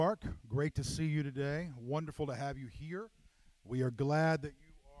Mark, great to see you today. Wonderful to have you here. We are glad that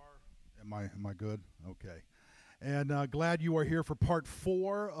you are. Am I good? Okay. And glad you are here for part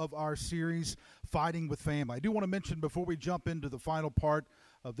 4 of our series, Fighting with Family. I do want to mention before we jump into the final part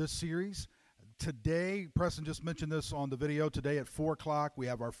of this series, today, Preston just mentioned this on the video, today at 4 o'clock, we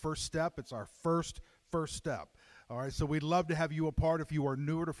have our first step. It's our first step. All right, so we'd love to have you a part. If you are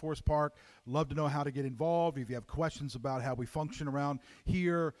newer to Forest Park, love to know how to get involved. If you have questions about how we function around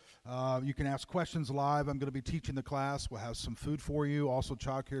here, you can ask questions live. I'm going to be teaching the class. We'll have some food for you. Also,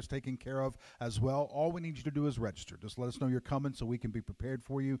 childcare is taken care of as well. All we need you to do is register. Just let us know you're coming so we can be prepared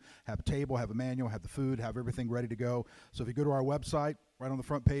for you. Have a table, have a manual, have the food, have everything ready to go. So if you go to our website, right on the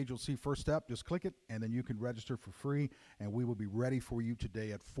front page, you'll see First Step. Just click it, and then you can register for free, and we will be ready for you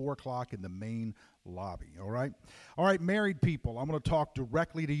today at 4 o'clock in the main lobby, all right? All right, married people, I'm going to talk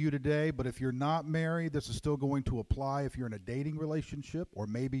directly to you today, but if you're not married, this is still going to apply if you're in a dating relationship, or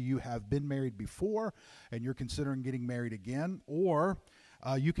maybe you have been married before and you're considering getting married again, or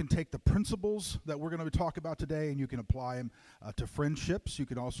you can take the principles that we're going to talk about today and you can apply them to friendships. You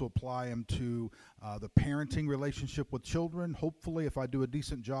can also apply them to the parenting relationship with children. Hopefully, if I do a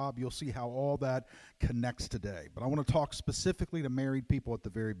decent job, you'll see how all that connects today. But I want to talk specifically to married people at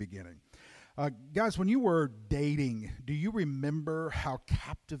the very beginning. Guys, when you were dating, do you remember how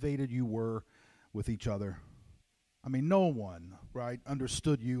captivated you were with each other? I mean, no one, right,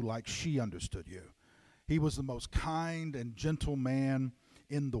 understood you like she understood you. He was the most kind and gentle man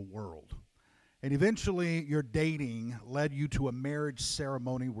in the world. And eventually, your dating led you to a marriage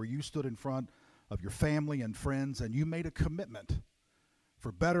ceremony where you stood in front of your family and friends and you made a commitment,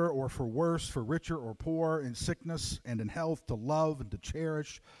 for better or for worse, for richer or poor, in sickness and in health, to love and to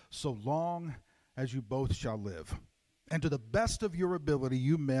cherish so long as you both shall live. And to the best of your ability,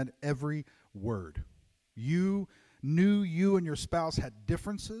 you meant every word. You knew you and your spouse had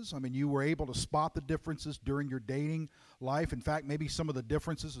differences. I mean, you were able to spot the differences during your dating life. In fact, maybe some of the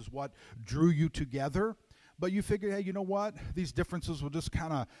differences is what drew you together. But you figured, hey, you know what? These differences will just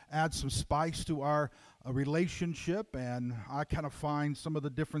kind of add some spice to our relationship, and I kind of find some of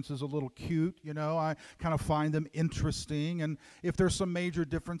the differences a little cute, you know. I kind of find them interesting, and if there's some major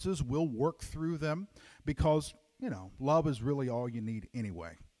differences, we'll work through them because, you know, love is really all you need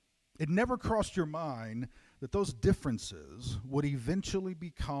anyway. It never crossed your mind that those differences would eventually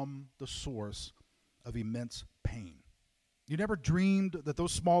become the source of immense pain. You never dreamed that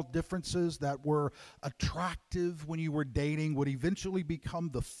those small differences that were attractive when you were dating would eventually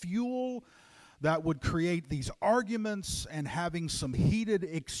become the fuel that would create these arguments and having some heated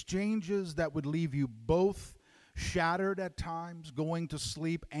exchanges that would leave you both shattered at times, going to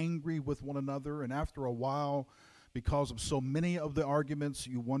sleep angry with one another. And after a while, because of so many of the arguments,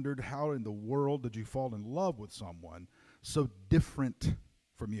 you wondered how in the world did you fall in love with someone so different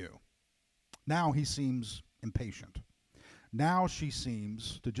from you. Now he seems impatient. Now she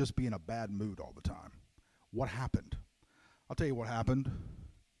seems to just be in a bad mood all the time. What happened? I'll tell you what happened.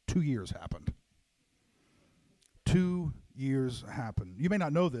 2 years happened. 2 years happened. You may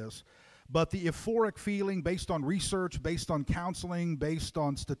not know this, but the euphoric feeling based on research, based on counseling, based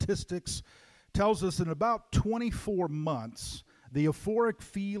on statistics, tells us in about 24 months, the euphoric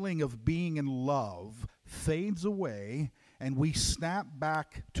feeling of being in love fades away and we snap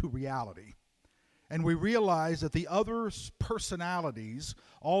back to reality. And we realize that the other personalities,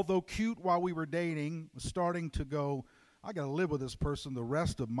 although cute while we were dating, was starting to go, I got to live with this person the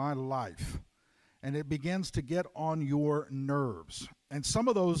rest of my life. And it begins to get on your nerves. And some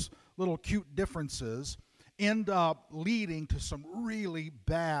of those little cute differences end up leading to some really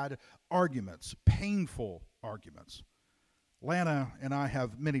bad arguments, painful arguments. Lana and I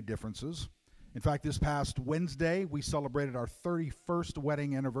have many differences. In fact, this past Wednesday, we celebrated our 31st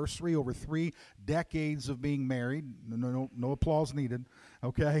wedding anniversary, over 3 decades of being married. No applause needed,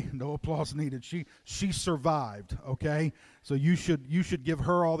 okay? No applause needed. She survived, okay? So you should give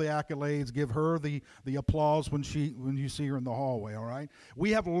her all the accolades, give her the applause when you see her in the hallway, all right?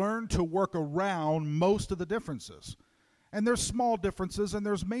 We have learned to work around most of the differences. And there's small differences and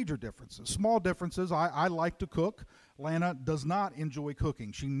there's major differences. Small differences, I like to cook. Lana does not enjoy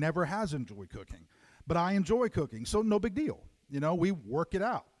cooking. She never has enjoyed cooking. But I enjoy cooking, so no big deal. You know, we work it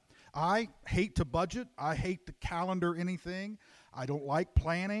out. I hate to budget. I hate to calendar anything. I don't like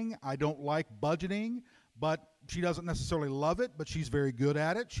planning. I don't like budgeting. But she doesn't necessarily love it, but she's very good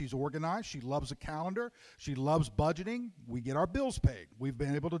at it. She's organized. She loves a calendar. She loves budgeting. We get our bills paid. We've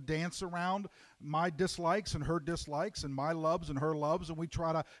been able to dance around my dislikes and her dislikes and my loves and her loves, and we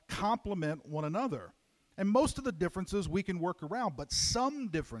try to complement one another. And most of the differences we can work around, but some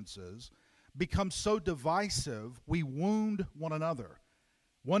differences become so divisive, we wound one another.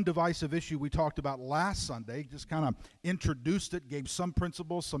 One divisive issue we talked about last Sunday, just kind of introduced it, gave some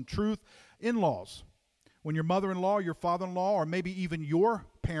principles, some truth. In-laws. When your mother-in-law, your father-in-law, or maybe even your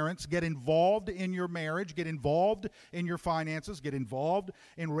parents get involved in your marriage, get involved in your finances, get involved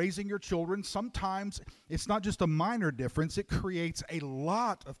in raising your children, sometimes it's not just a minor difference. It creates a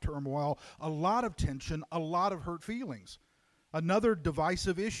lot of turmoil, a lot of tension, a lot of hurt feelings. Another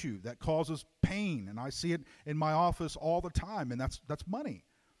divisive issue that causes pain, and I see it in my office all the time, and that's money.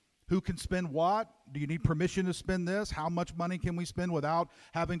 Who can spend what? Do you need permission to spend this? How much money can we spend without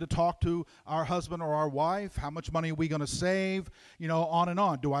having to talk to our husband or our wife? How much money are we going to save? On and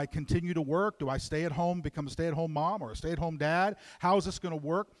on. Do I continue to work? Do I stay at home, become a stay-at-home mom or a stay-at-home dad? How is this going to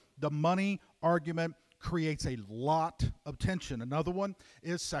work? The money argument creates a lot of tension. Another one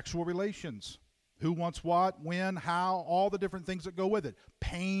is sexual relations. Who wants what, when, how, all the different things that go with it.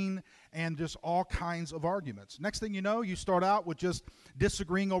 Pain and just all kinds of arguments. Next thing you know, you start out with just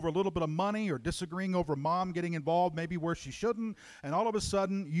disagreeing over a little bit of money or disagreeing over mom getting involved maybe where she shouldn't. And all of a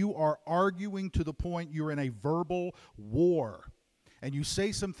sudden, you are arguing to the point you're in a verbal war. And you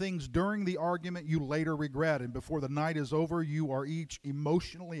say some things during the argument you later regret. And before the night is over, you are each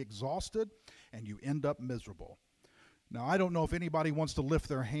emotionally exhausted and you end up miserable. Now, I don't know if anybody wants to lift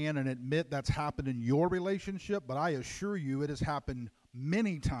their hand and admit that's happened in your relationship, but I assure you it has happened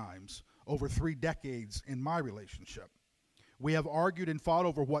many times over 3 decades in my relationship. We have argued and fought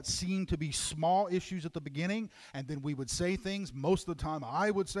over what seemed to be small issues at the beginning, and then we would say things. Most of the time,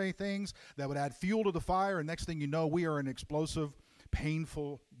 I would say things that would add fuel to the fire, and next thing you know, we are in explosive,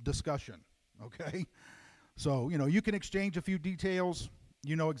 painful discussion, okay? So, you can exchange a few details.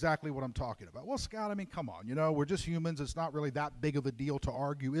 You know exactly what I'm talking about. Well, Scott, come on. We're just humans. It's not really that big of a deal to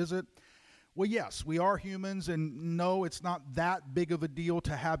argue, is it? Well, yes, we are humans, and no, it's not that big of a deal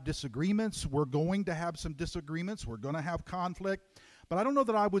to have disagreements. We're going to have some disagreements. We're going to have conflict. But I don't know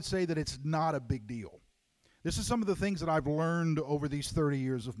that I would say that it's not a big deal. This is some of the things that I've learned over these 30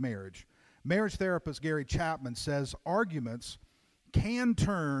 years of marriage. Marriage therapist Gary Chapman says arguments can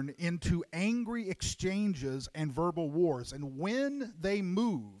turn into angry exchanges and verbal wars. And when they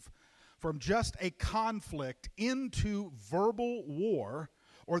move from just a conflict into verbal war,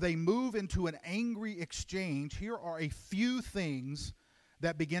 or they move into an angry exchange, here are a few things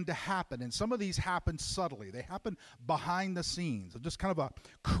that begin to happen. And some of these happen subtly. They happen behind the scenes. Just kind of a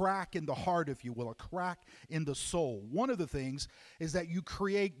crack in the heart, if you will, a crack in the soul. One of the things is that you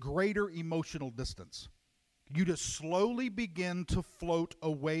create greater emotional distance. You just slowly begin to float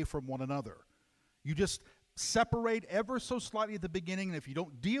away from one another. You just separate ever so slightly at the beginning, and if you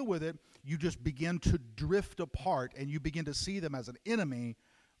don't deal with it, you just begin to drift apart, and you begin to see them as an enemy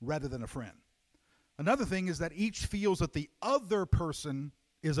rather than a friend. Another thing is that each feels that the other person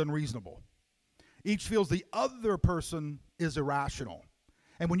is unreasonable. Each feels the other person is irrational.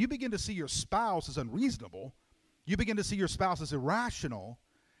 And when you begin to see your spouse as unreasonable, you begin to see your spouse as irrational,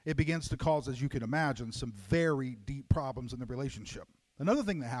 it begins to cause, as you can imagine, some very deep problems in the relationship. Another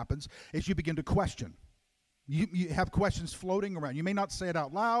thing that happens is you begin to question. You have questions floating around. You may not say it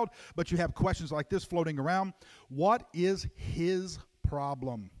out loud, but you have questions like this floating around. What is his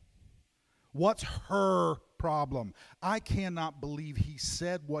problem? What's her problem? I cannot believe he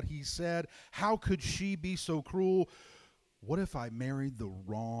said what he said. How could she be so cruel? What if I married the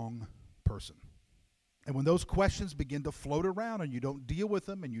wrong person? And when those questions begin to float around and you don't deal with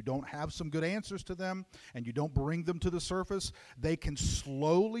them and you don't have some good answers to them and you don't bring them to the surface, they can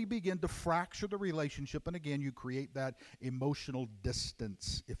slowly begin to fracture the relationship. And again, you create that emotional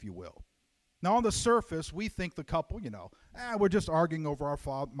distance, if you will. Now, on the surface, we think the couple, we're just arguing over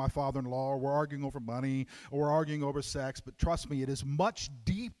my father-in-law, or we're arguing over money, or we're arguing over sex. But trust me, it is much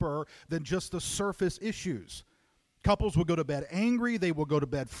deeper than just the surface issues. Couples will go to bed angry. They will go to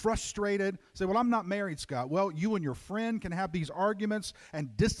bed frustrated. Say, well, I'm not married, Scott. Well, you and your friend can have these arguments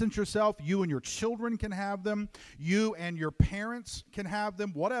and distance yourself. You and your children can have them. You and your parents can have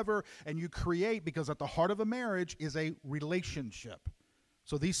them, whatever. And you create, because at the heart of a marriage is a relationship.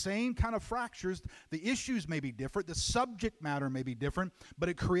 So these same kind of fractures, the issues may be different, the subject matter may be different, but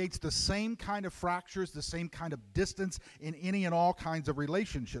it creates the same kind of fractures, the same kind of distance in any and all kinds of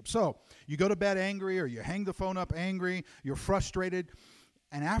relationships. So you go to bed angry, or you hang the phone up angry, you're frustrated,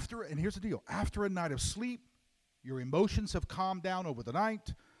 and here's the deal, after a night of sleep, your emotions have calmed down over the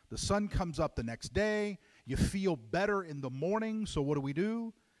night, the sun comes up the next day, you feel better in the morning, so what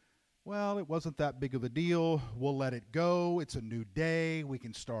do? well, it wasn't that big of a deal. We'll let it go. It's a new day. We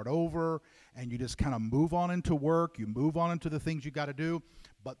can start over. And you just kind of move on into work. You move on into the things you got to do.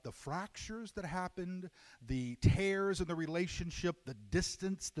 But the fractures that happened, the tears in the relationship, the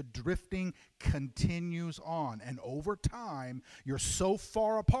distance, the drifting continues on. And over time, you're so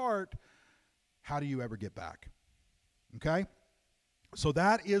far apart, how do you ever get back? Okay? So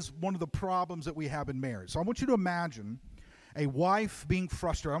that is one of the problems that we have in marriage. So I want you to imagine a wife being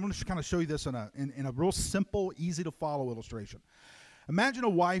frustrated. I'm going to kind of show you this in a real simple, easy to follow illustration. Imagine a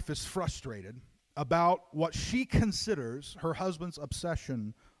wife is frustrated about what she considers her husband's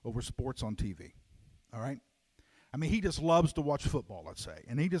obsession over sports on TV. All right? I mean, he just loves to watch football, let's say,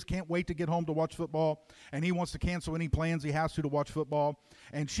 and he just can't wait to get home to watch football, and he wants to cancel any plans he has to watch football,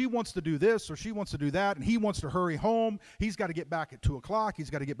 and she wants to do this or she wants to do that, and he wants to hurry home. He's got to get back at 2 o'clock. He's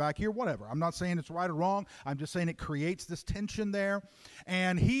got to get back here, whatever. I'm not saying it's right or wrong. I'm just saying it creates this tension there,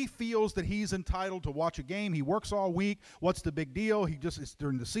 and he feels that he's entitled to watch a game. He works all week. What's the big deal? It's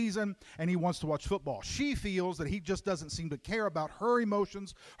during the season, and he wants to watch football. She feels that he just doesn't seem to care about her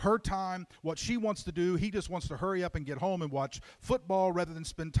emotions, her time, what she wants to do. He just wants to hurry up and get home and watch football rather than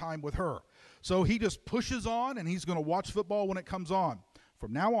spend time with her. So he just pushes on, and he's going to watch football when it comes on.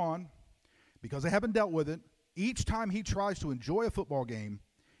 From now on, because they haven't dealt with it, each time he tries to enjoy a football game,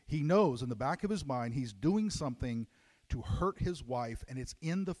 he knows in the back of his mind he's doing something to hurt his wife, and it's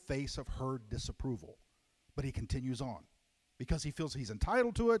in the face of her disapproval. But he continues on because he feels he's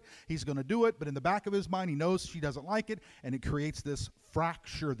entitled to it. He's going to do it, but in the back of his mind, he knows she doesn't like it, and it creates this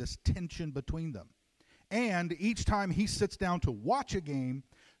fracture, this tension between them. And each time he sits down to watch a game,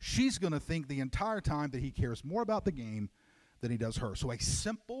 she's going to think the entire time that he cares more about the game than he does her. So a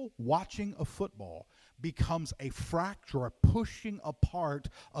simple watching of football becomes a fracture, a pushing apart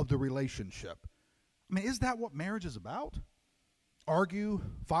of the relationship. I mean, is that what marriage is about? Argue,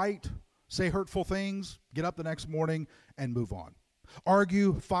 fight, say hurtful things, get up the next morning, and move on.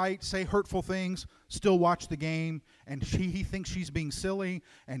 Argue, fight, say hurtful things, still watch the game, and he thinks she's being silly,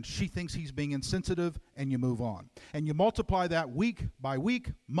 and she thinks he's being insensitive, and you move on. And you multiply that week by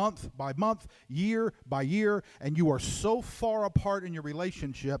week, month by month, year by year, and you are so far apart in your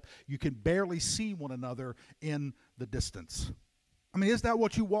relationship, you can barely see one another in the distance. I mean, is that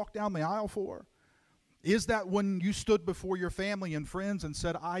what you walk down the aisle for? Is that when you stood before your family and friends and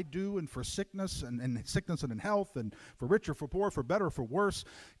said, I do, and for sickness and sickness and in health, and for rich or for poor, for better or for worse,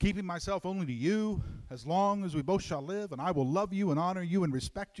 keeping myself only to you, as long as we both shall live, and I will love you and honor you and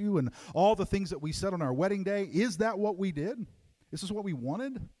respect you, and all the things that we said on our wedding day? Is that what we did? Is this what we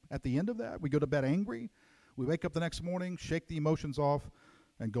wanted at the end of that? We go to bed angry. We wake up the next morning, shake the emotions off,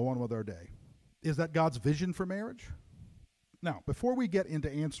 and go on with our day. Is that God's vision for marriage? Now, before we get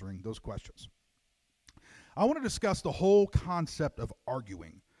into answering those questions, I want to discuss the whole concept of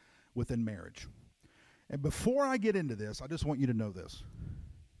arguing within marriage. And before I get into this, I just want you to know this.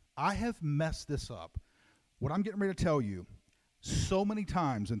 I have messed this up, what I'm getting ready to tell you, so many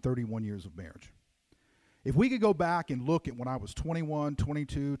times in 31 years of marriage. If we could go back and look at when I was 21,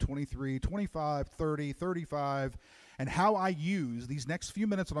 22, 23, 25, 30, 35, and how I use these next few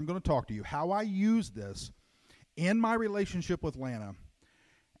minutes that I'm going to talk to you, how I use this in my relationship with Lana,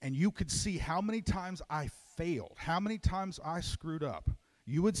 and you could see how many times I failed, how many times I screwed up,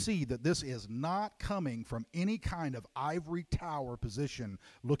 you would see that this is not coming from any kind of ivory tower position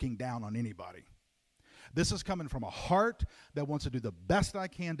looking down on anybody. This is coming from a heart that wants to do the best I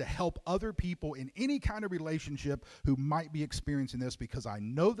can to help other people in any kind of relationship who might be experiencing this, because I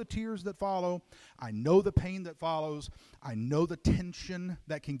know the tears that follow, I know the pain that follows, I know the tension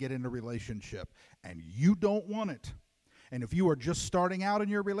that can get in a relationship, and you don't want it. And if you are just starting out in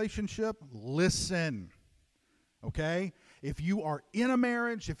your relationship, listen, okay? If you are in a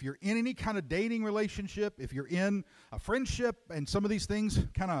marriage, if you're in any kind of dating relationship, if you're in a friendship, and some of these things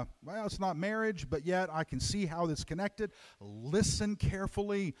kind of, well, it's not marriage, but yet I can see how it's connected, listen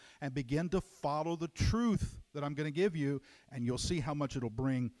carefully and begin to follow the truth that I'm going to give you, and you'll see how much it'll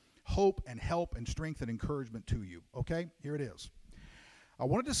bring hope and help and strength and encouragement to you, okay? Here it is. I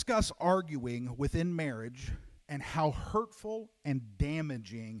want to discuss arguing within marriage and how hurtful and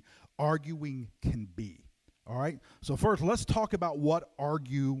damaging arguing can be. All right? So first, let's talk about what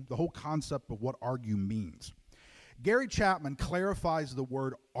argue, the whole concept of what argue means. Gary Chapman clarifies the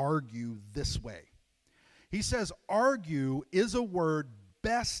word argue this way. He says, argue is a word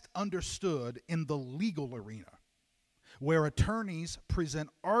best understood in the legal arena, where attorneys present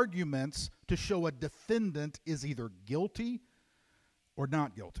arguments to show a defendant is either guilty or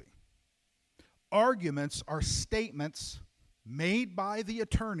not guilty. Arguments are statements made by the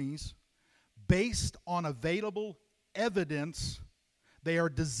attorneys based on available evidence They are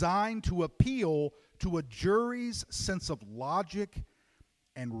designed to appeal to a jury's sense of logic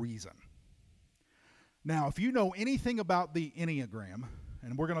and reason. Now, if you know anything about the Enneagram,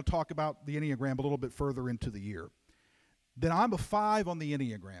 and we're going to talk about the Enneagram a little bit further into the year, then I'm a 5 on the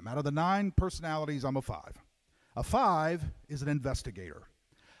Enneagram. Out of the 9 personalities, I'm a 5. A 5 is an investigator.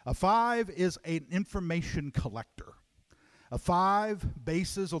 A 5 is an information collector. A 5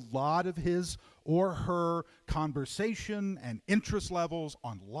 bases a lot of his or her conversation and interest levels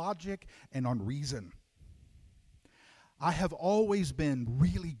on logic and on reason. I have always been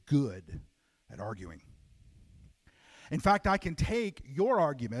really good at arguing. In fact, I can take your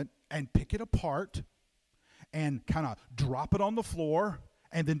argument and pick it apart and kind of drop it on the floor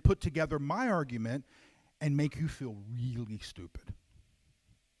and then put together my argument and make you feel really stupid.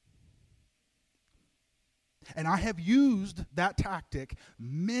 And I have used that tactic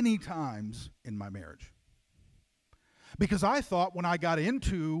many times in my marriage. Because I thought when I got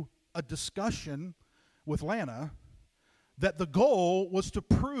into a discussion with Lana that the goal was to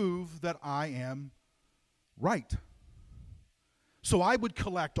prove that I am right. So I would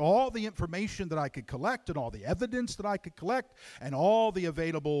collect all the information that I could collect and all the evidence that I could collect and all the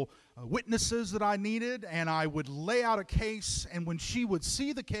available witnesses that I needed, and I would lay out a case, and when she would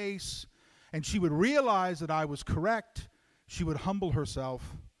see the case and she would realize that I was correct, she would humble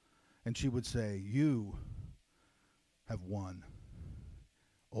herself and she would say, "You have won,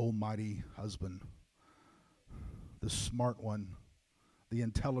 almighty husband, the smart one, the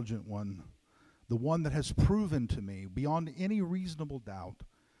intelligent one, the one that has proven to me beyond any reasonable doubt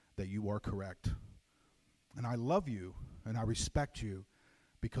that you are correct. And I love you and I respect you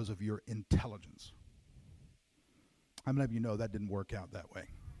because of your intelligence." How many of you know that didn't work out that way?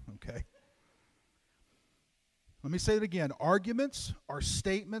 Okay. Let me say it again. Arguments are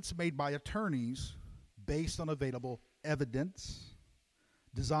statements made by attorneys based on available evidence,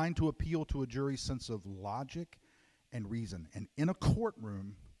 designed to appeal to a jury's sense of logic and reason. And in a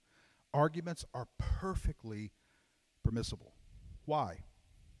courtroom, arguments are perfectly permissible. Why?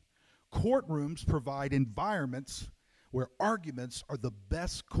 Courtrooms provide environments where arguments are the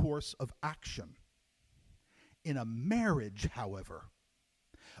best course of action. In a marriage, however,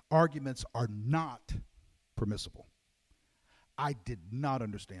 arguments are not permissible. I did not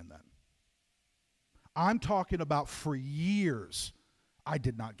understand that. I'm talking about for years, I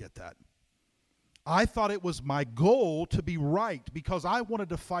did not get that. I thought it was my goal to be right because I wanted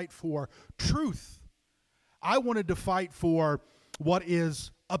to fight for truth. I wanted to fight for what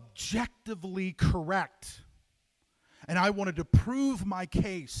is objectively correct. And I wanted to prove my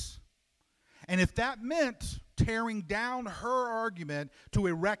case. And if that meant tearing down her argument to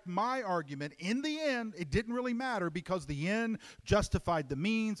erect my argument, in the end, it didn't really matter because the end justified the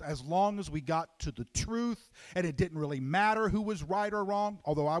means as long as we got to the truth. And it didn't really matter who was right or wrong,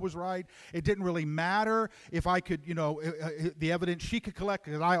 although I was right. It didn't really matter if I could, the evidence she could collect,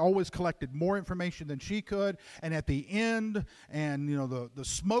 because I always collected more information than she could. And at the end, and the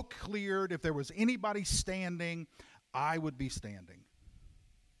smoke cleared, if there was anybody standing, I would be standing.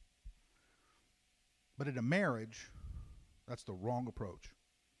 But in a marriage, that's the wrong approach.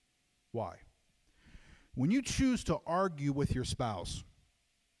 Why? When you choose to argue with your spouse,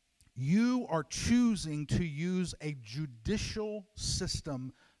 you are choosing to use a judicial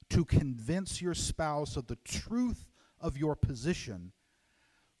system to convince your spouse of the truth of your position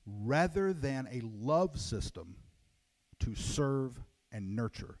rather than a love system to serve and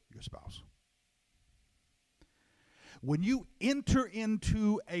nurture your spouse. When you enter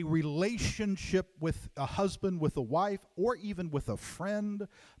into a relationship with a husband, with a wife, or even with a friend,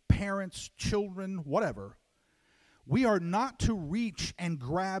 parents, children, whatever, we are not to reach and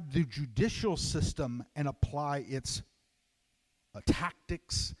grab the judicial system and apply its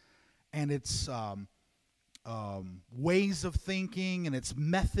tactics and its ways of thinking and its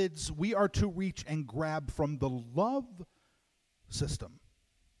methods. We are to reach and grab from the love system.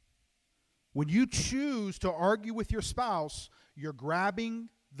 When you choose to argue with your spouse, you're grabbing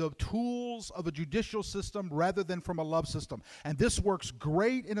the tools of a judicial system rather than from a love system. And this works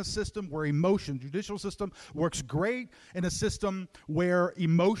great in a system where judicial system works great in a system where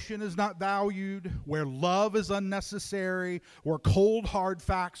emotion is not valued, where love is unnecessary, where cold, hard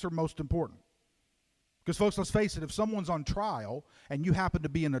facts are most important. Because folks, let's face it, if someone's on trial and you happen to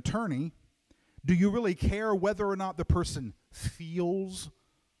be an attorney, do you really care whether or not the person feels,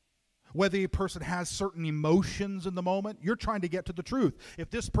 whether a person has certain emotions in the moment? You're trying to get to the truth. If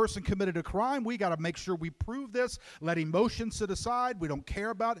this person committed a crime, we got to make sure we prove this. Let emotions sit aside. We don't care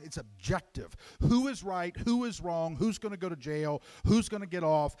about it. It's objective. Who is right? Who is wrong? Who's going to go to jail? Who's going to get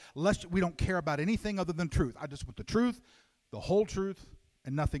off? We don't care about anything other than truth. I just want the truth. the whole truth,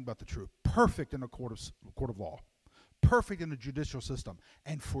 and nothing but the truth. Perfect in a court of law. Perfect in the judicial system.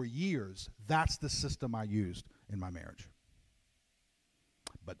 And for years, that's the system I used in my marriage.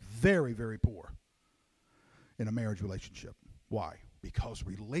 But very, very poor in a marriage relationship. Why? Because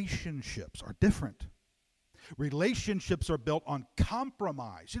relationships are different. Relationships are built on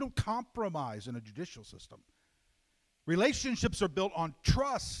compromise. You don't compromise in a judicial system. Relationships are built on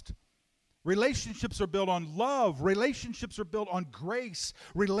trust. Relationships are built on love. Relationships are built on grace.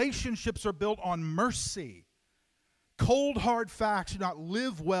 Relationships are built on mercy. Cold, hard facts do not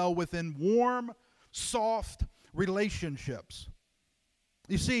live well within warm, soft relationships.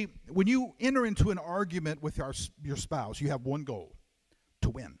 You see, when you enter into an argument with your spouse, you have one goal: to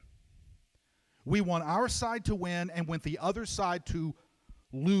win. We want our side to win and want the other side to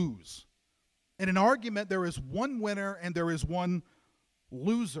lose. In an argument, there is one winner and there is one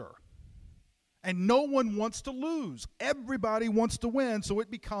loser. And no one wants to lose. Everybody wants to win, so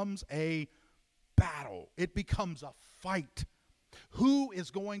it becomes a battle. It becomes a fight. Who is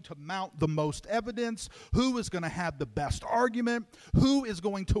going to mount the most evidence? Who is going to have the best argument? Who is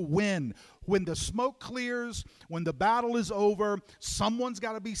going to win? When the smoke clears, when the battle is over, someone's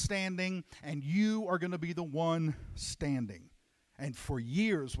got to be standing, and you are going to be the one standing. And for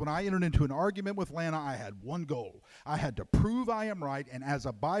years, when I entered into an argument with Lana, I had one goal. I had to prove I am right, and as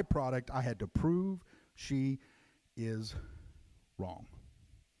a byproduct, I had to prove she is wrong.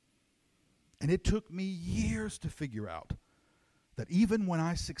 And it took me years to figure out that even when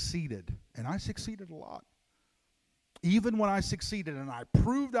I succeeded, and I succeeded a lot, even when I succeeded and I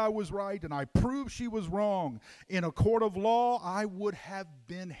proved I was right and I proved she was wrong, in a court of law, I would have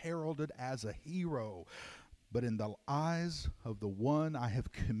been heralded as a hero. But in the eyes of the one I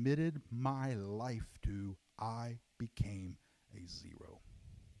have committed my life to, I became a zero.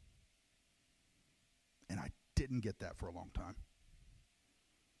 And I didn't get that for a long time.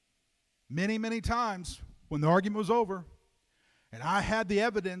 Many, many times when the argument was over and I had the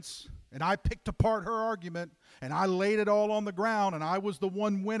evidence and I picked apart her argument and I laid it all on the ground and I was the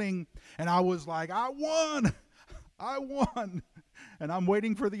one winning and I was like, I won, and I'm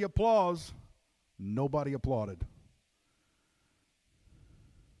waiting for the applause. Nobody applauded.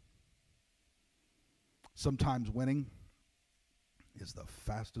 Sometimes winning is the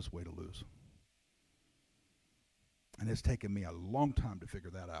fastest way to lose. And it's taken me a long time to figure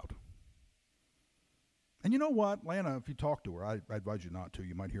that out. And you know what, Lana, if you talk to her, I advise you not to.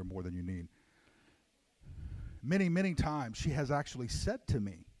 You might hear more than you need. Many, many times she has actually said to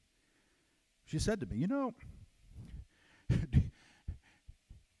me, you know,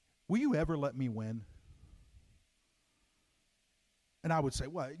 will you ever let me win? And I would say,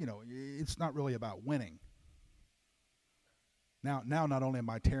 well, you know, it's not really about winning. Now not only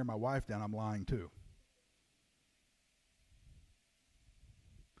am I tearing my wife down, I'm lying too.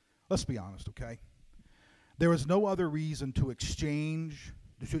 Let's be honest, okay? There is no other reason to engage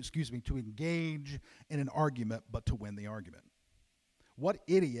in an argument but to win the argument. What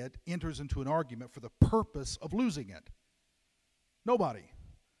idiot enters into an argument for the purpose of losing it? Nobody.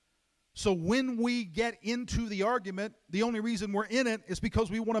 So when we get into the argument, the only reason we're in it is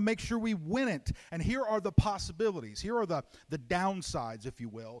because we want to make sure we win it. And here are the possibilities. Here are the downsides, if you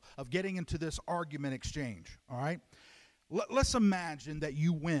will, of getting into this argument exchange. All right? Let's imagine that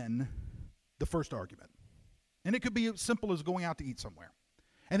you win the first argument. And it could be as simple as going out to eat somewhere.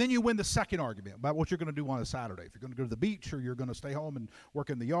 And then you win the second argument about what you're going to do on a Saturday. If you're going to go to the beach or you're going to stay home and work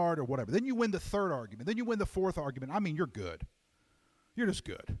in the yard or whatever. Then you win the third argument. Then you win the fourth argument. I mean, you're good. You're just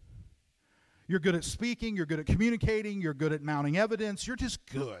good. You're good at speaking. You're good at communicating. You're good at mounting evidence. You're just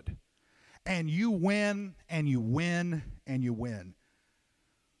good. And you win, and you win, and you win.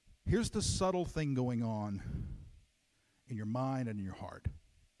 Here's the subtle thing going on in your mind and in your heart.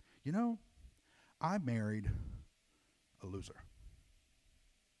 You know, I married a loser.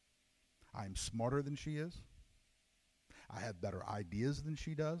 I'm smarter than she is. I have better ideas than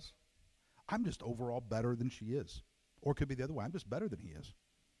she does. I'm just overall better than she is. Or it could be the other way. I'm just better than he is.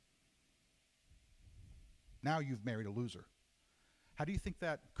 Now you've married a loser. How do you think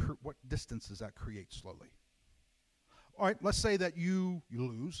what distance does that create slowly? All right, let's say that you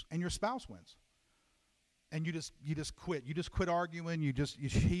lose and your spouse wins. And you just quit. You just quit arguing.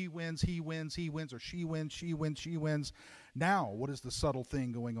 He wins, or she wins. Now, what is the subtle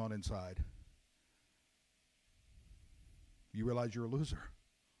thing going on inside? You realize you're a loser.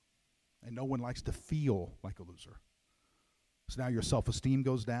 And no one likes to feel like a loser. So now your self-esteem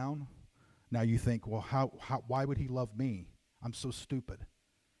goes down. Now you think, well, why would he love me? I'm so stupid.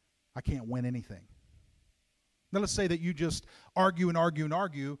 I can't win anything. Now let's say that you just argue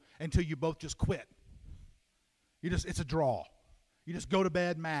until you both just quit. It's a draw. You just go to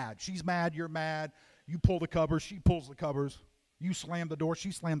bed mad. She's mad, you're mad. You pull the covers, she pulls the covers. You slam the door,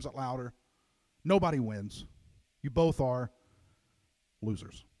 she slams it louder. Nobody wins. You both are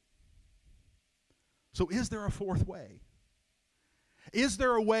losers. So is there a fourth way? Is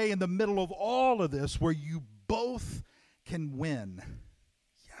there a way in the middle of all of this where you both can win?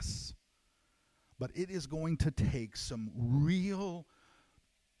 Yes. But it is going to take some real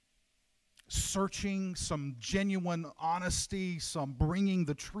searching, some genuine honesty, some bringing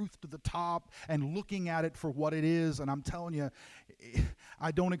the truth to the top and looking at it for what it is. And I'm telling you,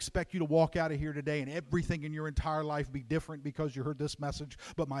 I don't expect you to walk out of here today and everything in your entire life be different because you heard this message.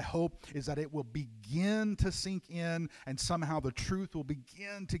 But my hope is that it will begin to sink in and somehow the truth will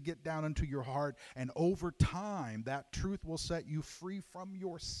begin to get down into your heart. And over time, that truth will set you free from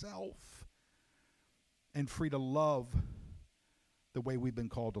yourself and free to love the way we've been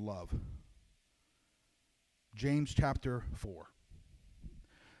called to love. James chapter 4.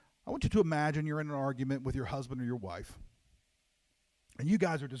 I want you to imagine you're in an argument with your husband or your wife, and you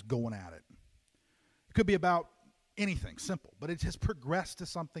guys are just going at it. It could be about anything simple, but it has progressed to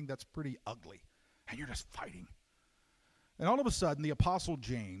something that's pretty ugly, and you're just fighting. And all of a sudden, the Apostle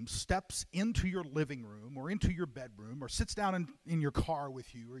James steps into your living room or into your bedroom or sits down in your car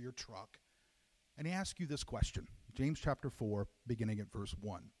with you or your truck, and he asks you this question. James chapter 4, beginning at verse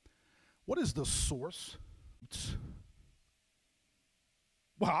 1. What is the source?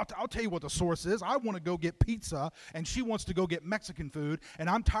 Well, I'll tell you what the source is. I want to go get pizza, and she wants to go get Mexican food, and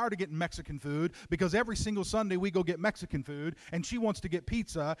I'm tired of getting Mexican food because every single Sunday we go get Mexican food, and she wants to get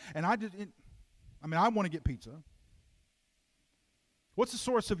pizza, and I want to get pizza. What's the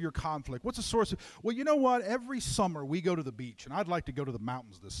source of your conflict? What's the source of, well, you know what? Every summer we go to the beach, and I'd like to go to the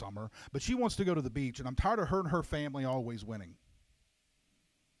mountains this summer, but she wants to go to the beach, and I'm tired of her and her family always winning.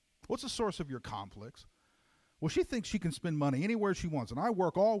 What's the source of your conflicts? Well, she thinks she can spend money anywhere she wants, and I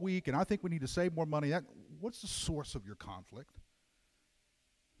work all week, and I think we need to save more money. What's the source of your conflict?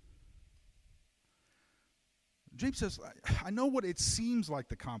 James says, I know what it seems like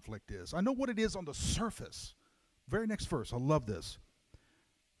the conflict is. I know what it is on the surface. Very next verse, I love this.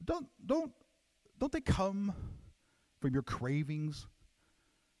 Don't they come from your cravings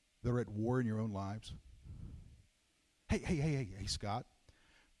that are at war in your own lives? Hey, Scott.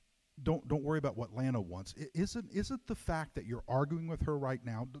 Don't worry about what Lana wants. Isn't the fact that you're arguing with her right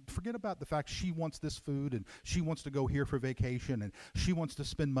now, forget about the fact she wants this food and she wants to go here for vacation and she wants to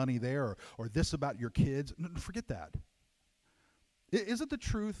spend money there or this about your kids. No, forget that. Is it the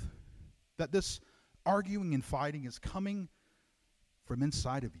truth that this arguing and fighting is coming from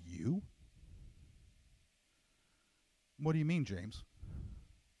inside of you? What do you mean, James?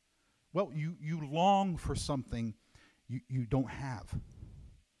 Well, you long for something you don't have.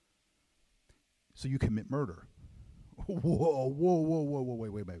 So you commit murder. Whoa,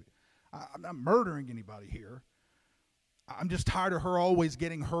 wait. I'm not murdering anybody here. I'm just tired of her always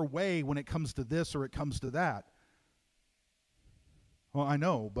getting her way when it comes to this or it comes to that. Well, I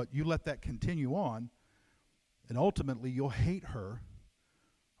know, but you let that continue on, and ultimately you'll hate her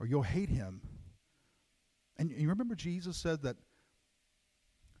or you'll hate him. And you remember Jesus said that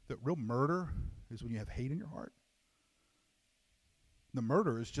real murder is when you have hate in your heart? The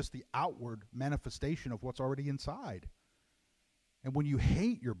murder is just the outward manifestation of what's already inside. And when you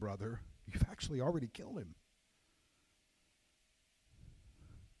hate your brother, you've actually already killed him.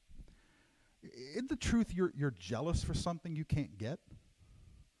 Isn't the truth you're jealous for something you can't get?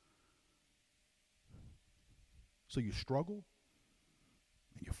 So you struggle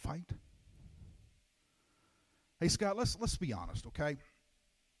and you fight. Hey, Scott, let's be honest, okay?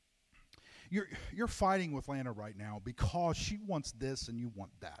 You're fighting with Lana right now because she wants this and you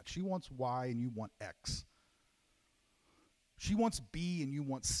want that. She wants Y and you want X. She wants B and you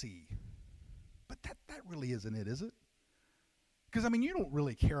want C. But that really isn't it, is it? Because, you don't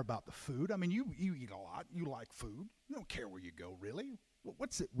really care about the food. You eat a lot. You like food. You don't care where you go, really.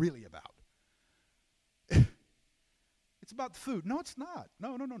 What's it really about? It's about the food. No, it's not.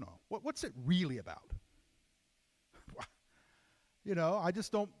 No. What's it really about? I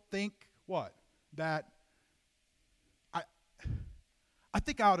just don't think what? That I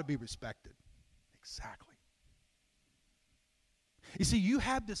think I ought to be respected. Exactly. You see, you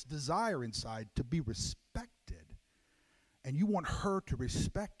have this desire inside to be respected, and you want her to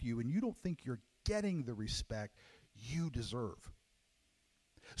respect you, and you don't think you're getting the respect you deserve.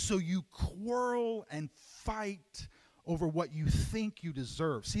 So you quarrel and fight over what you think you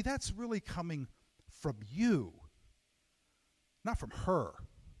deserve. See, that's really coming from you, not from her.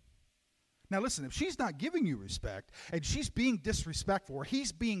 Now listen, if she's not giving you respect and she's being disrespectful, or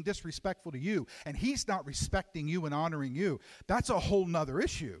he's being disrespectful to you and he's not respecting you and honoring you, that's a whole nother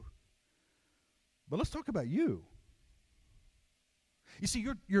issue. But let's talk about you. You see,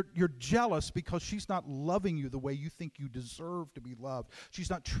 you're jealous because she's not loving you the way you think you deserve to be loved. She's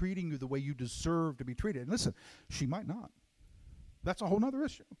not treating you the way you deserve to be treated. And listen, she might not. That's a whole nother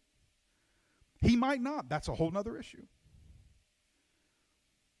issue. He might not. That's a whole nother issue.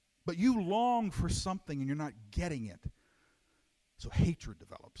 But you long for something and you're not getting it. So hatred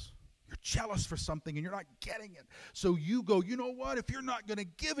develops. You're jealous for something and you're not getting it. So you go, you know what? If you're not going to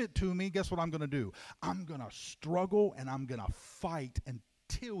give it to me, guess what I'm going to do? I'm going to struggle and I'm going to fight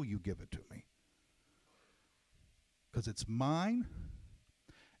until you give it to me. Because it's mine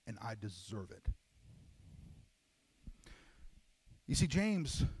and I deserve it. You see,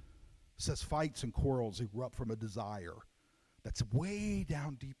 James says fights and quarrels erupt from a desire that's way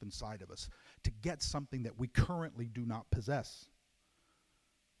down deep inside of us to get something that we currently do not possess.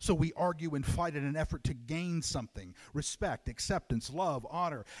 So we argue and fight in an effort to gain something: respect, acceptance, love,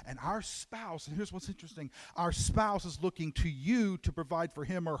 honor. And our spouse, and here's what's interesting, our spouse is looking to you to provide for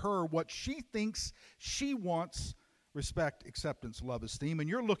him or her what she thinks she wants: respect, acceptance, love, esteem. And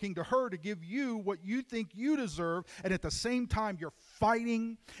you're looking to her to give you what you think you deserve. And at the same time, you're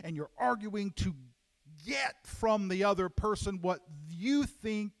fighting and you're arguing to get from the other person what you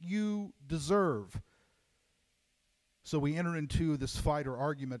think you deserve. So we enter into this fight or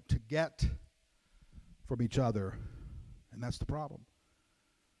argument to get from each other, and that's the problem.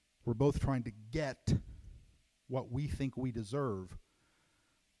 We're both trying to get what we think we deserve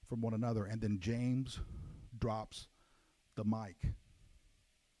from one another, and then James drops the mic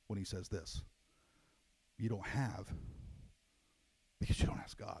when he says this: you don't have because you don't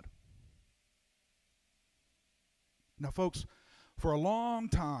ask God. Now, folks, for a long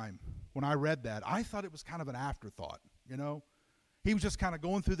time when I read that, I thought it was kind of an afterthought. You know, he was just kind of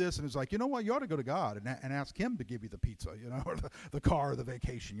going through this and it's like, you know what, you ought to go to God and ask him to give you the pizza, you know, or the car or the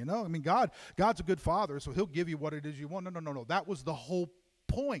vacation, you know. I mean, God's a good father, so he'll give you what it is you want. No. That was the whole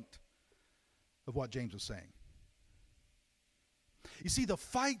point of what James was saying. You see, the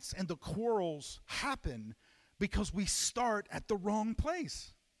fights and the quarrels happen because we start at the wrong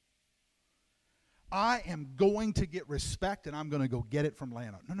place. I am going to get respect and I'm going to go get it from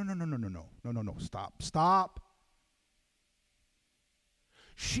Lana. No. Stop.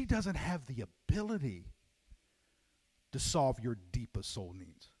 She doesn't have the ability to solve your deepest soul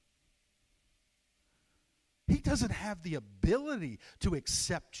needs. He doesn't have the ability to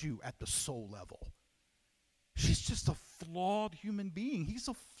accept you at the soul level. She's just a flawed human being. He's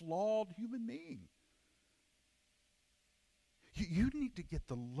a flawed human being. You need to get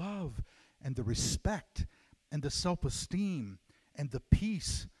the love and the respect and the self-esteem and the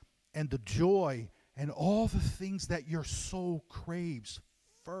peace and the joy and all the things that your soul craves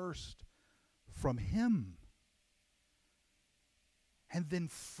first from him. And then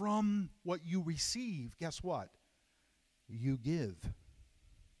from what you receive, guess what? You give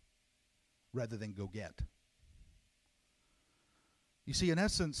rather than go get. You see, in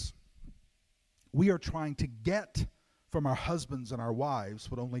essence, we are trying to get from our husbands and our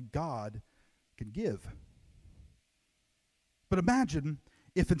wives what only God can give. But imagine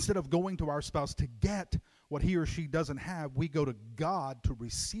if instead of going to our spouse to get what he or she doesn't have, we go to God to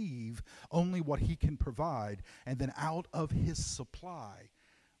receive only what he can provide, and then out of his supply,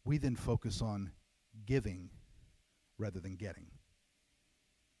 we then focus on giving rather than getting.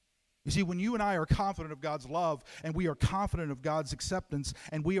 You see, when you and I are confident of God's love, and we are confident of God's acceptance,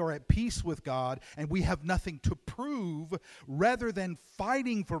 and we are at peace with God, and we have nothing to prove, rather than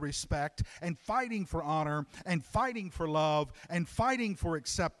fighting for respect, and fighting for honor, and fighting for love, and fighting for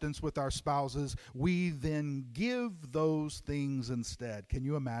acceptance with our spouses, we then give those things instead. Can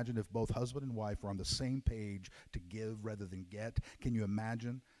you imagine if both husband and wife were on the same page to give rather than get? Can you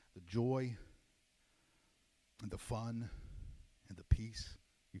imagine the joy and the fun and the peace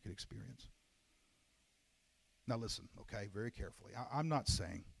you could experience? Now listen, okay, very carefully. I'm not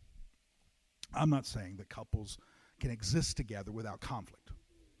saying that couples can exist together without conflict.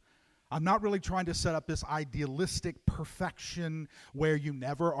 I'm not really trying to set up this idealistic perfection where you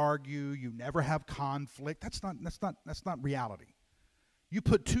never argue, you never have conflict. That's not reality. You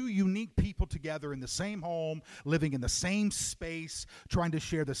put two unique people together in the same home, living in the same space, trying to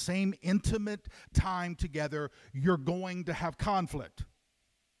share the same intimate time together, you're going to have conflict.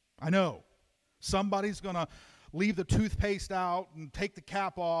 I know. Somebody's going to leave the toothpaste out and take the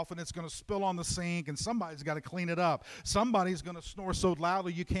cap off, and it's going to spill on the sink, and somebody's got to clean it up. Somebody's going to snore so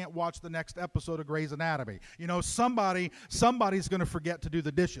loudly you can't watch the next episode of Grey's Anatomy. You know, somebody's going to forget to do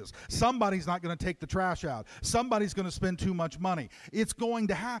the dishes. Somebody's not going to take the trash out. Somebody's going to spend too much money. It's going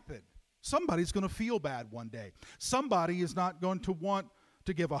to happen. Somebody's going to feel bad one day. Somebody is not going to want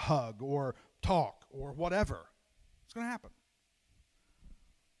to give a hug or talk or whatever. It's going to happen.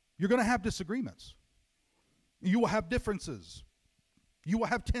 You're going to have disagreements. You will have differences. You will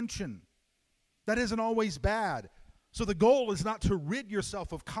have tension. That isn't always bad. So the goal is not to rid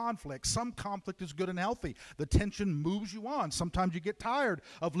yourself of conflict. Some conflict is good and healthy. The tension moves you on. Sometimes you get tired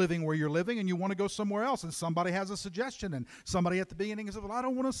of living where you're living and you want to go somewhere else, and somebody has a suggestion, and somebody at the beginning says, well, I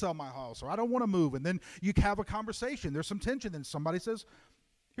don't want to sell my house, or I don't want to move. And then you have a conversation. There's some tension. Then somebody says,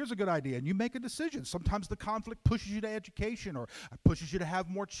 here's a good idea, and you make a decision. Sometimes the conflict pushes you to education, or pushes you to have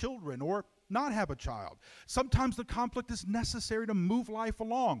more children, or not have a child. Sometimes the conflict is necessary to move life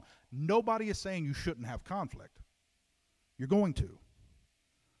along. Nobody is saying you shouldn't have conflict. You're going to.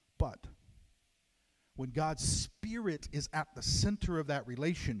 But when God's Spirit is at the center of that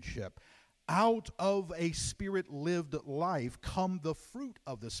relationship, out of a Spirit-lived life come the fruit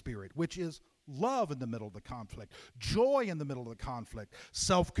of the Spirit, which is love in the middle of the conflict, joy in the middle of the conflict,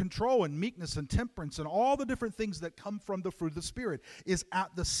 self-control and meekness and temperance, and all the different things that come from the fruit of the Spirit is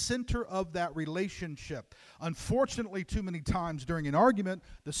at the center of that relationship. Unfortunately, too many times during an argument,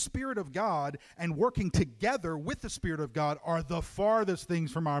 the Spirit of God and working together with the Spirit of God are the farthest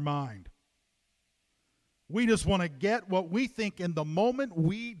things from our mind. We just want to get what we think in the moment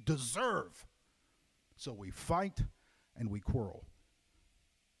we deserve. So we fight and we quarrel.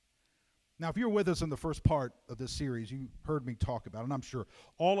 Now, if you're with us in the first part of this series, you heard me talk about it, and I'm sure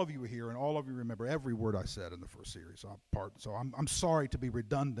all of you are here and all of you remember every word I said in the first series part. So I'm sorry to be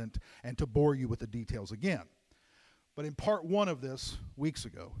redundant and to bore you with the details again. But in part one of this, weeks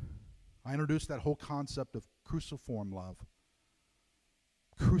ago, I introduced that whole concept of cruciform love.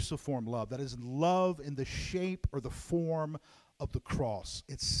 Cruciform love. That is love in the shape or the form of the cross.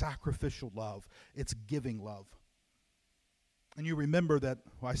 It's sacrificial love. It's giving love. And you remember that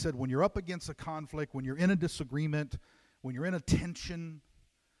I said when you're up against a conflict, when you're in a disagreement, when you're in a tension,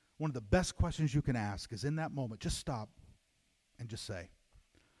 one of the best questions you can ask is in that moment, just stop and just say,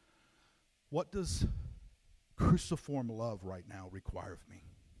 what does cruciform love right now require of me?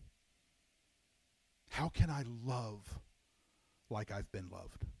 How can I love like I've been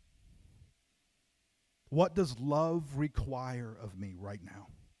loved? What does love require of me right now?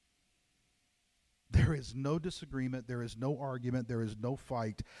 There is no disagreement, there is no argument, there is no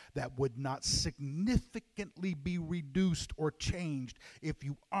fight that would not significantly be reduced or changed if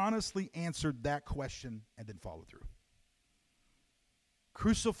you honestly answered that question and then followed through.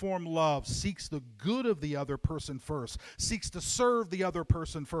 Cruciform love seeks the good of the other person first, seeks to serve the other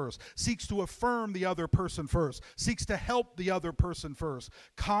person first, seeks to affirm the other person first, seeks to help the other person first.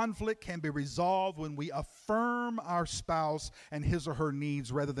 Conflict can be resolved when we affirm our spouse and his or her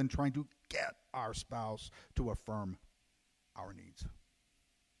needs rather than trying to get our spouse to affirm our needs.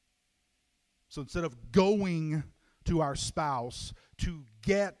 So instead of going to our spouse to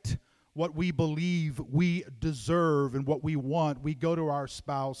get what we believe we deserve and what we want, we go to our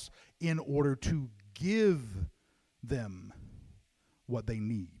spouse in order to give them what they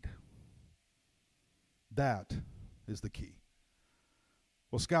need. That is the key.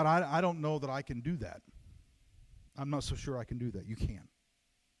 Well, Scott, I don't know that I can do that. I'm not so sure I can do that. You can.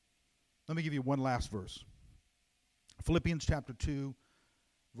 Let me give you one last verse. Philippians chapter 2,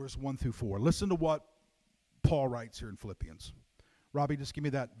 verse 1 through 4. Listen to what Paul writes here in Philippians. Robbie, just give me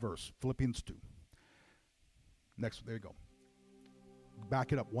that verse, Philippians 2. Next, there you go.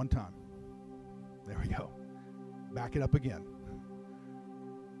 Back it up one time. There we go. Back it up again.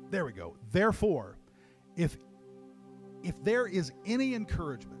 There we go. Therefore, if there is any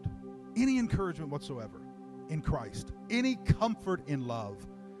encouragement whatsoever in Christ, any comfort in love,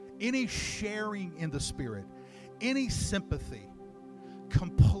 any sharing in the Spirit, any sympathy,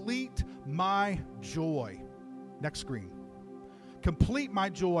 complete my joy. Next screen. Complete my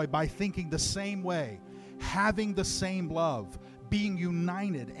joy by thinking the same way, having the same love, being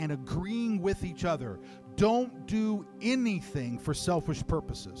united and agreeing with each other. Don't do anything for selfish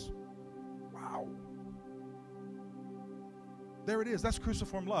purposes. Wow. There it is. That's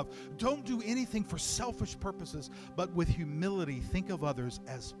cruciform love. Don't do anything for selfish purposes, but with humility think of others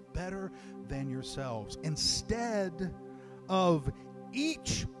as better than yourselves. Instead of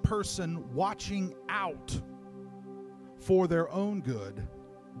each person watching out for their own good,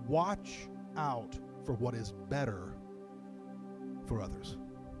 watch out for what is better for others.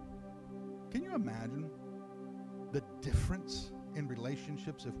 Can you imagine the difference in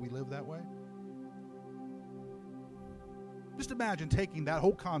relationships if we live that way? Just imagine taking that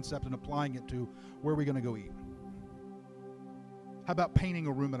whole concept and applying it to where we're going to go eat. How about painting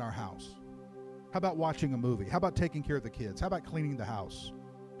a room in our house? How about watching a movie? How about taking care of the kids? How about cleaning the house?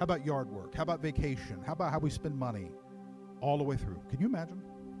 How about yard work? How about vacation? How about how we spend money all the way through? Can you imagine?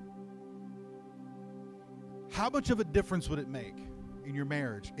 How much of a difference would it make in your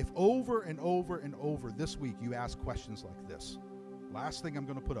marriage if over and over and over this week you ask questions like this? Last thing I'm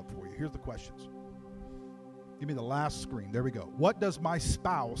going to put up for you. Here's the questions. Give me the last screen. There we go. What does my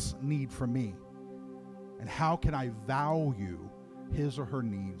spouse need from me? And how can I value his or her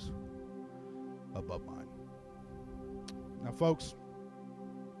needs above mine? Now, folks,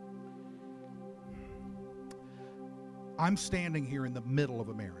 I'm standing here in the middle of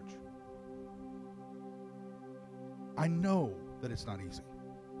a marriage. I know that it's not easy.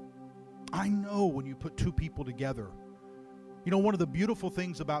 I know when you put two people together. You know, one of the beautiful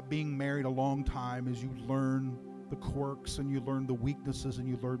things about being married a long time is you learn the quirks and you learn the weaknesses and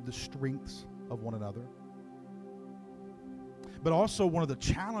you learn the strengths of one another. But also one of the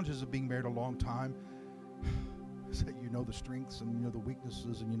challenges of being married a long time is that you know the strengths and you know the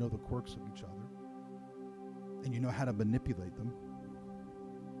weaknesses and you know the quirks of each other. And you know how to manipulate them.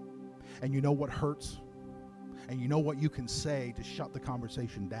 And you know what hurts. And you know what you can say to shut the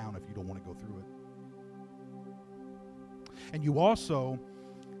conversation down if you don't want to go through it. And you also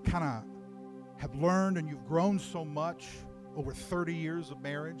kind of have learned and you've grown so much over 30 years of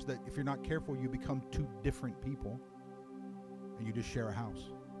marriage that if you're not careful, you become two different people and you just share a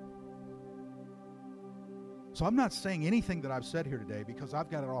house. So I'm not saying anything that I've said here today because I've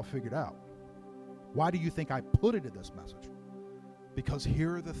got it all figured out. Why do you think I put it in this message? Because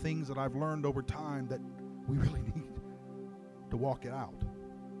here are the things that I've learned over time that we really need to walk it out.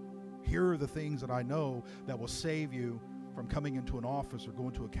 Here are the things that I know that will save you from coming into an office or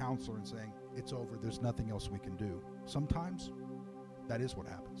going to a counselor and saying, it's over, there's nothing else we can do. Sometimes that is what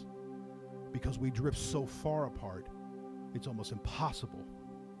happens. Because we drift so far apart, it's almost impossible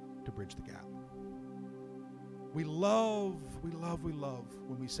to bridge the gap. We love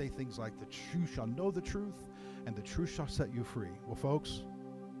when we say things like, the you shall know the truth, and the truth shall set you free. Well, folks,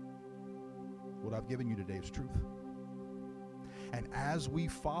 what I've given you today is truth. And as we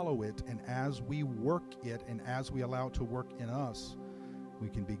follow it, and as we work it, and as we allow it to work in us, we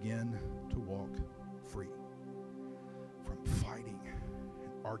can begin to walk free from fighting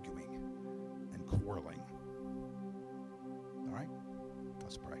and arguing and quarreling. All right?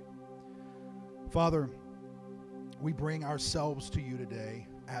 Let's pray. Father, we bring ourselves to you today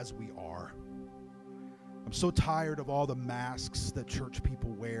as we are. I'm so tired of all the masks that church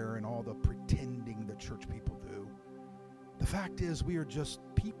people wear and all the pretending that church people do. The fact is, we are just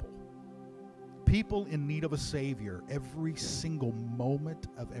people. People in need of a Savior every single moment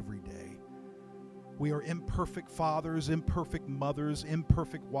of every day. We are imperfect fathers, imperfect mothers,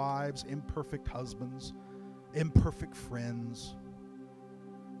 imperfect wives, imperfect husbands, imperfect friends.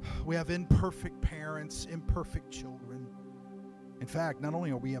 We have imperfect parents, imperfect children. In fact, not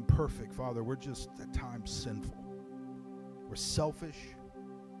only are we imperfect, Father, we're just at times sinful. We're selfish.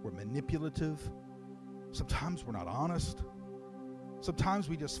 We're manipulative. Sometimes we're not honest. Sometimes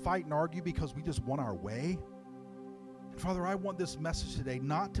we just fight and argue because we just want our way. And Father, I want this message today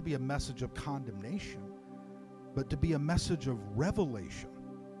not to be a message of condemnation, but to be a message of revelation,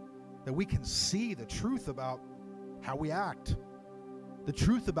 that we can see the truth about how we act, the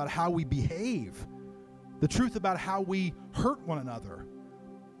truth about how we behave, the truth about how we hurt one another,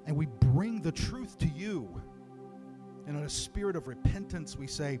 and we bring the truth to you. And in a spirit of repentance, we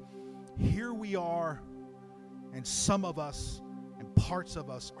say, here we are, and some of us and parts of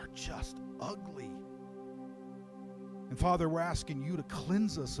us are just ugly. And Father, we're asking you to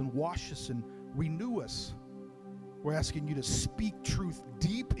cleanse us and wash us and renew us. We're asking you to speak truth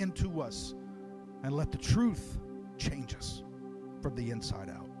deep into us and let the truth change us from the inside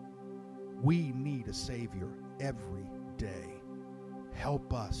out. We need a Savior every day.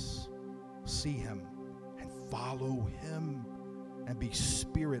 Help us see him and follow him and be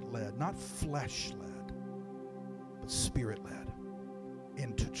Spirit-led, not flesh-led, but Spirit-led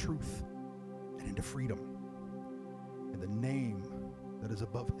into truth and into freedom. In the name that is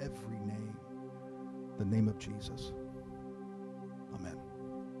above every name, the name of Jesus. Amen.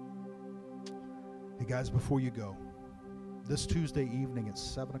 Hey guys, before you go, this Tuesday evening at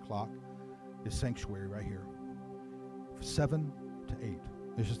 7 o'clock is Sanctuary right here. 7 to 8.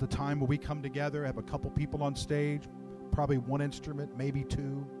 This is the time where we come together, have a couple people on stage, probably one instrument, maybe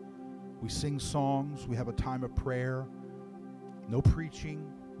two. We sing songs. We have a time of prayer. No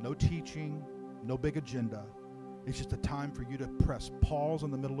preaching, no teaching, no big agenda. It's just a time for you to press pause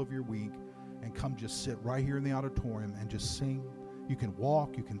in the middle of your week and come just sit right here in the auditorium and just sing. You can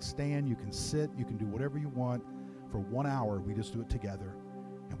walk, you can stand, you can sit, you can do whatever you want. For 1 hour, we just do it together,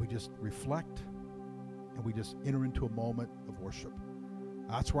 and we just reflect, and we just enter into a moment of worship.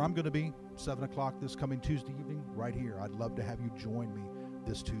 That's where I'm going to be, 7 o'clock this coming Tuesday evening, right here. I'd love to have you join me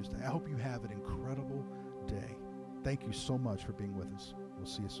this Tuesday. I hope you have an incredible day. Thank you so much for being with us. We'll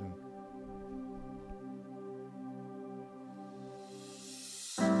see you soon.